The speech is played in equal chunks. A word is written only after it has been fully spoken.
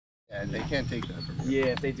Yeah, they can't take that from me. Yeah,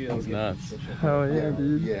 if they do, that was nuts. Oh yeah,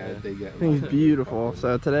 dude. Yeah, they get. Thing's beautiful.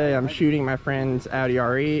 So today I'm shooting my friend's Audi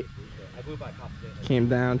R8. Came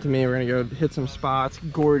down to me. We're gonna go hit some spots.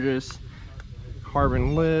 Gorgeous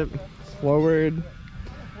carbon lip, forward.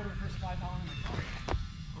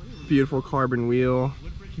 Beautiful carbon wheel.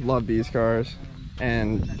 Love these cars.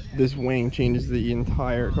 And this wing changes the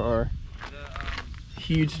entire car.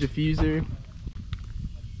 Huge diffuser.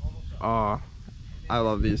 I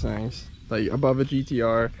love these things. Like above a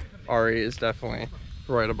GTR, R8 is definitely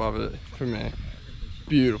right above it for me.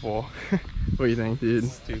 Beautiful. What do you think, dude?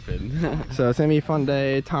 Stupid. So it's gonna be a fun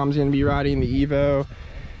day. Tom's gonna be riding the Evo.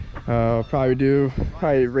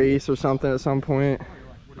 Probably race or something at some point.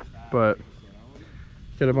 But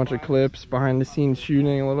get a bunch of clips, behind the scenes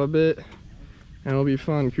shooting a little bit. And it'll be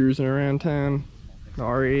fun cruising around town. The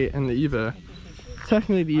R8 and the Evo.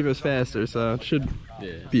 Technically the Evo's faster, so it should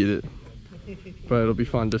beat it. But it'll be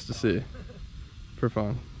fun just to see. For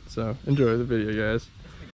fun. So enjoy the video, guys.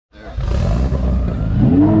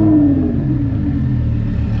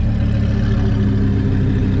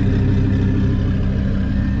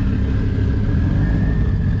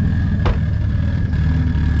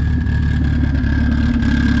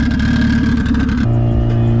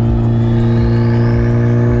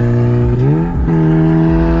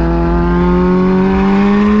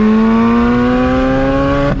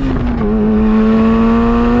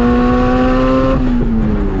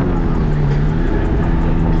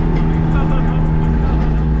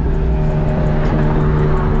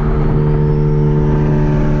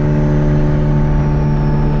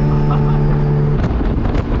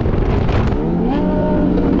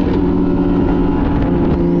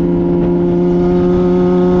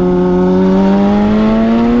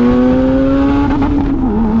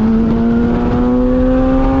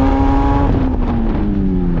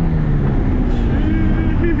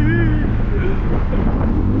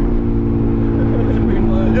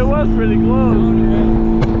 Pretty close.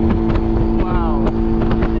 Wow.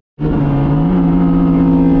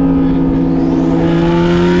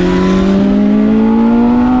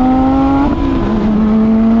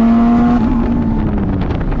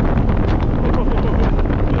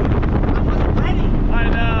 I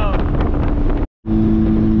know.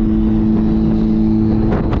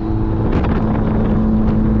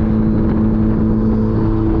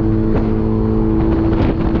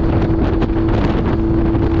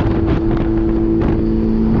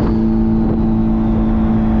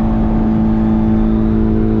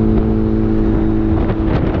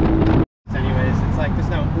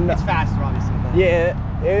 It's faster, obviously. Yeah,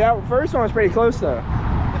 that first one was pretty close though. The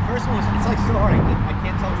first one was, it's like so hard. I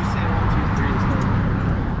can't tell who's saying 1,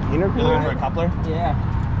 2, 3. You're looking for a coupler? Yeah.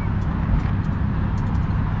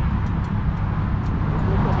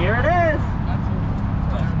 Here it is.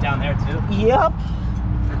 Down there too? Yep.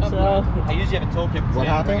 So I usually have a toolkit. What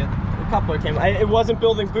happened? The coupler came. It wasn't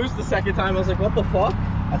building boost the second time. I was like, what the fuck?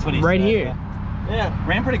 That's what he right said. Here. Yeah,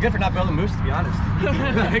 ran pretty good for not building boost, to be honest.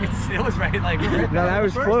 It was right, like. No, that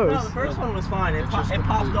was close. No, the first one was fine. It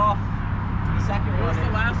popped off. The second one. It was the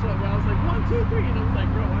last one where I was like 1, 2, 3, and I was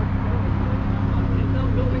like, bro, I'm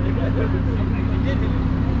not building again.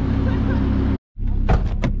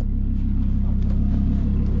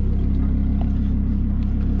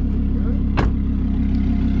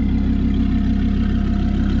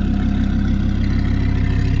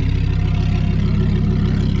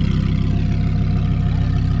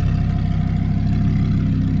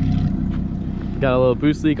 Got a little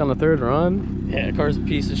boost leak on the third run. Yeah, the car's a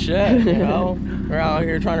piece of shit, you know? We're out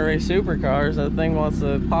here trying to race supercars. That thing wants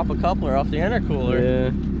to pop a coupler off the intercooler. Yeah.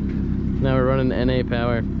 Now we're running NA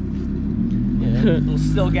power. Yeah. We'll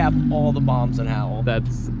still gap all the bombs in Howell.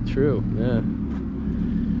 That's true, yeah.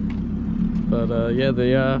 But yeah,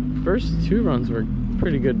 the first 2 runs were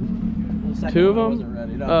pretty good. The 2 of them? Wasn't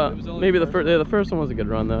ready. No, maybe the first one was a good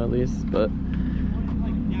run though, at least. But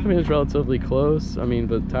I mean, it's relatively close. I mean,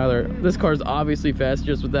 but Tyler, this car's obviously fast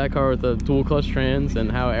just with that car with the dual clutch trans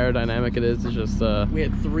and how aerodynamic it is. It's just we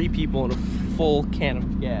had 3 people in a full can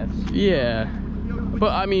of gas. Yeah,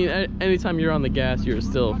 but I mean, anytime you're on the gas, you're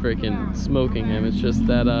still freaking smoking him. It's just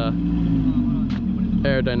that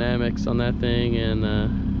aerodynamics on that thing, and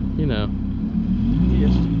you know,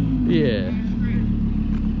 yeah,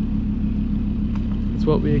 it's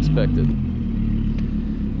what we expected.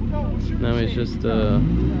 Now he's just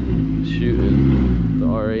shooting the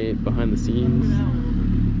R8 behind the scenes.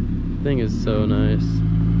 Thing is so nice.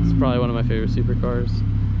 It's probably one of my favorite supercars.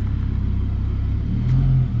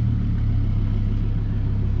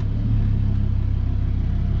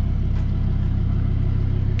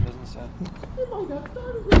 Oh,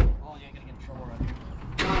 you ain't gonna get in trouble right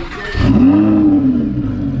here.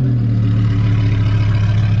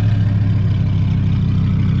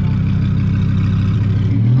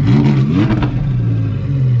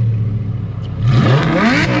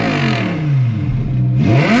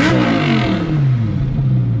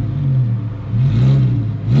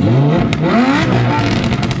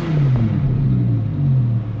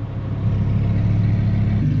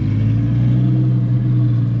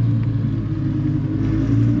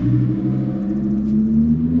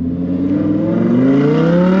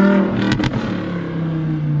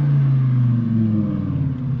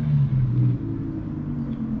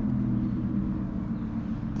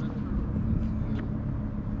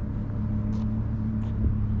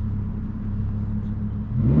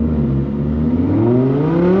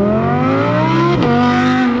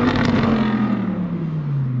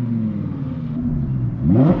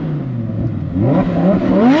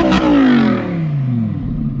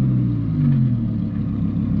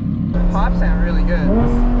 Pops sound really good.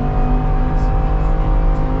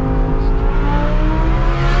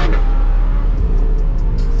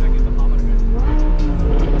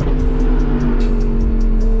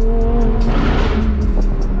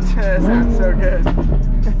 That sounds so good. Yeah,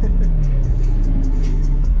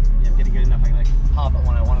 I'm getting good enough. I can like pop it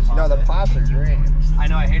when I want to pop it. No, the pops are great. I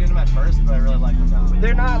know I hated them at first, but I really like them now.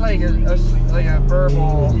 They're not like a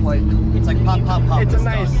verbal like. It's like pop, pop, pop. It's a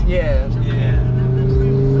nice, yeah. Yeah.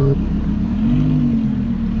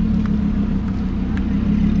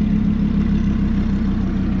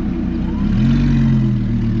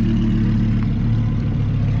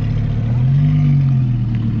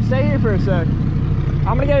 Stay here for a sec.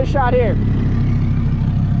 I'm gonna get a shot here.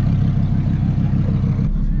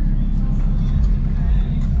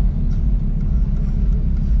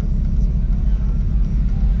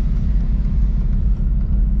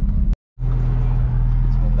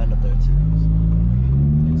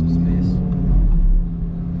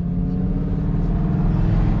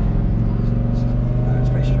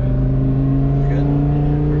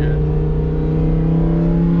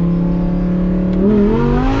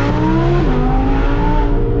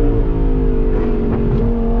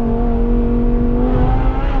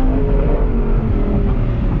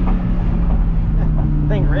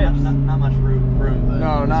 Not much room, but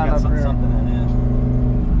No, not enough room. Something in it.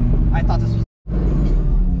 I thought this was.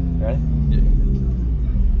 Ready? Yeah.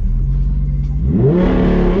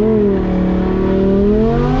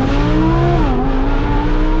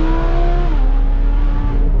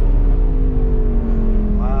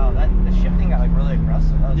 Wow, the shifting got like really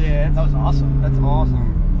aggressive. That was awesome. That's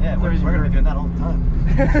awesome. Yeah, we're gonna be doing that all the time.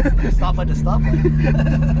 Stoplight to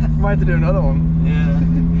stoplight. Might have to do another one. Yeah.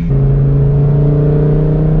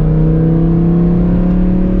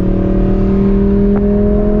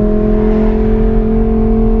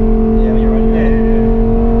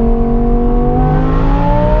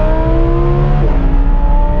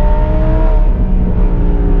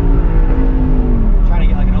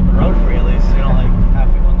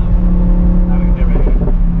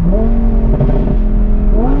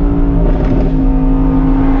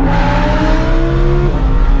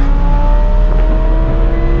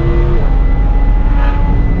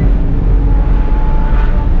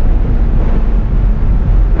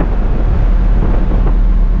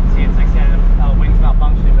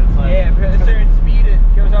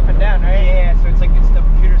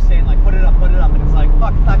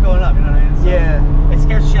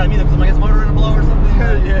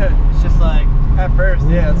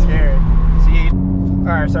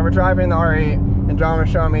 So we're driving the R8 and John was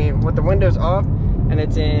showing me with the windows up and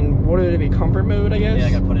it's in, what would it be, comfort mode, I guess? Yeah,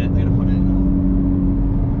 I gotta put it in.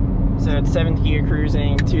 So it's 7th gear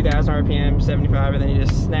cruising, 2,000 RPM, 75, and then you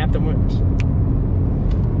just snap the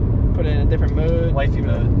put it in a different mode. Wifey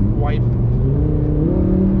mode. Wife.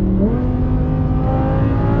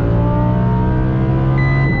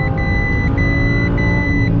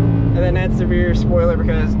 And then that's the rear spoiler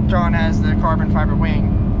because John has the carbon fiber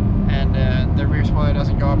wing. And the rear spoiler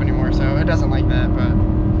doesn't go up anymore, so it doesn't like that, but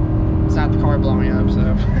it's not the car blowing up, so.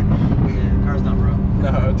 Yeah, the car's not broke.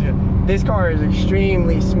 No, it's good. This car is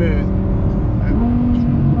extremely smooth.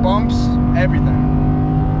 Bumps, everything.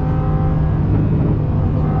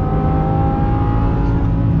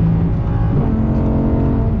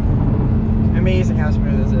 Amazing how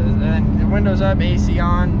smooth this is. And then the windows up, AC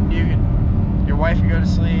on, your wife can go to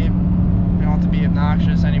sleep. You don't have to be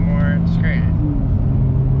obnoxious anymore. It's great.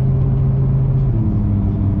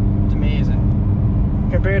 Amazing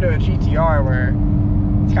compared to a GTR where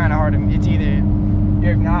it's kind of hard to, it's either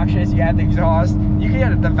you're obnoxious, you have the exhaust, you can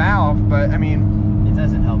get the valve, but I mean it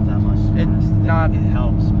doesn't help that much. It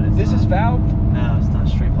helps, but it's this not. is valve? No, it's not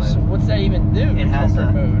straight play. So what's that even do? It has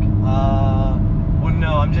comfort mode. Well,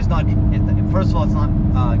 no, I'm just not. First of all, it's not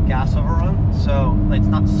gas overrun, so like, it's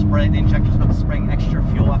not spraying. The injector's not spraying extra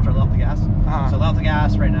fuel after I let off the gas. So I let off the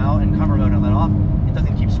gas right now in comfort mode and let off. It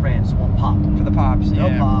doesn't keep spraying, so it won't pop. For the pops, no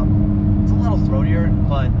pop. It's a little throatier,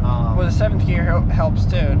 but well, the 7th gear helps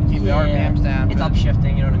too to keep the RPMs down. It's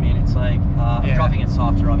upshifting, you know what I mean? It's like I'm dropping it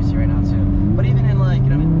softer, obviously, right now too. But even in like, you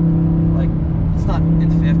know what I mean? Like, it's not in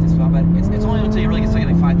 5th, it's fine, but it's only until you really get to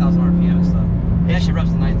like 5,000 RPM and stuff. It actually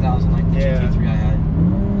revs to 9,000, like the GT3 I had.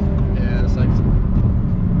 Yeah, it's like.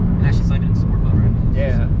 And actually, it's like in sport mode right now.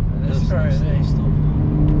 Yeah, this car is still.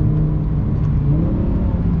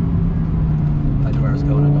 If I knew where I was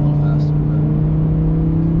going, I'd go a little faster. But...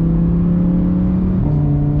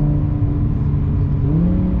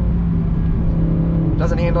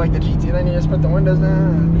 doesn't handle like the GT, then you just put the windows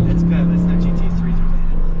down. It's good, but it's the GT3 to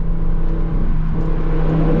handle it.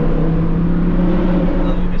 I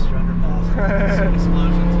love you, Mr. Underpass.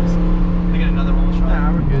 Explosions.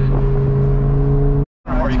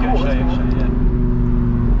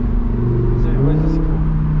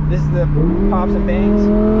 pops and bangs.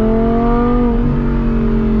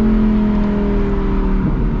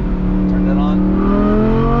 Turn that on.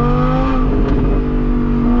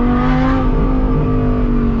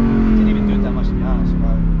 Didn't even do it that much to be honest,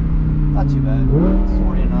 but not too bad.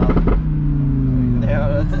 Sporty enough.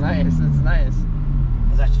 Yeah, that's nice. It's nice.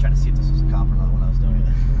 I was actually trying to see if this was a cop or not when I was doing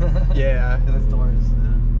it. Yeah. And the doors.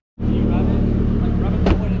 You rub it, like rub it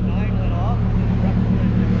to point at 9, let off, and then rub it to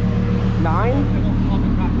point at 9? It will pump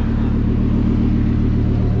and crack with it.